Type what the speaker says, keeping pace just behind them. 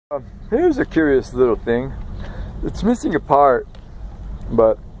Here's a curious little thing. It's missing a part,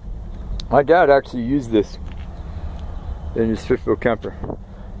 but my dad actually used this in his fifth wheel camper.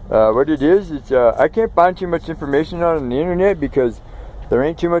 What it is, it's I can't find too much information on the internet because there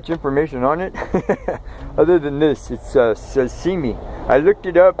ain't too much information on it. Other than this, it says Simi. I looked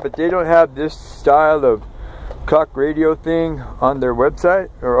it up, but they don't have this style of clock radio thing on their website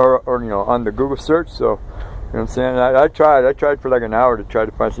or you know, on the Google search. So you know what I'm saying? I tried for like an hour to try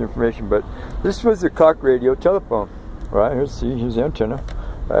to find some information, but this was a clock radio telephone. Right, here's the antenna.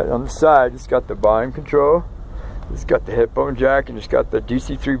 Right, on the side, it's got the volume control, it's got the headphone jack, and it's got the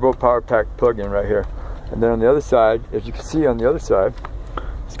DC 3-volt power pack plug-in right here. And then on the other side, as you can see on the other side,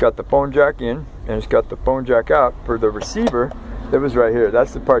 it's got the phone jack in, and it's got the phone jack out for the receiver that was right here.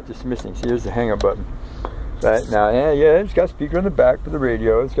 That's the part that's missing. See, here's the hang-up button. Right now, yeah, it's got speaker in the back for the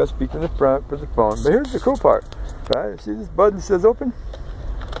radio, it's got speaker in the front for the phone. But here's the cool part, right? See this button that says open?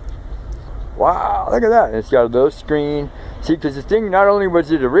 Wow, look at that. And it's got a little screen. See, because the thing, not only was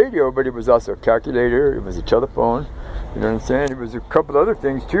it a radio, but it was also a calculator, it was a telephone. You know what I'm saying? It was a couple other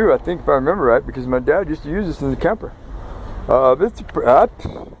things too, I think, if I remember right, because my dad used to use this in the camper. I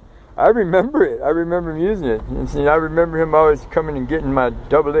remember it. I remember him using it. And see, I remember him always coming and getting my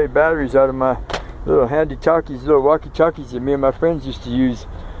AA batteries out of my little handy-talkies, little walkie-talkies that me and my friends used to use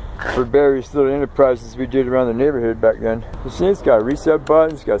for various little enterprises we did around the neighborhood back then. You see, it's got a reset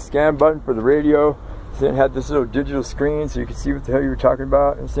button, it's got a scan button for the radio. Then it had this little digital screen so you could see what the hell you were talking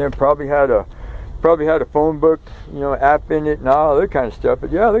about. And then probably had a phone book, you know, app in it and all that kind of stuff.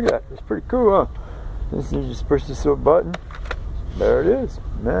 But yeah, look at that. It's pretty cool, huh? You just push this little button. There it is.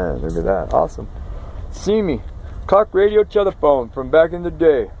 Man, look at that. Awesome. Simi, clock radio telephone from back in the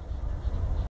day.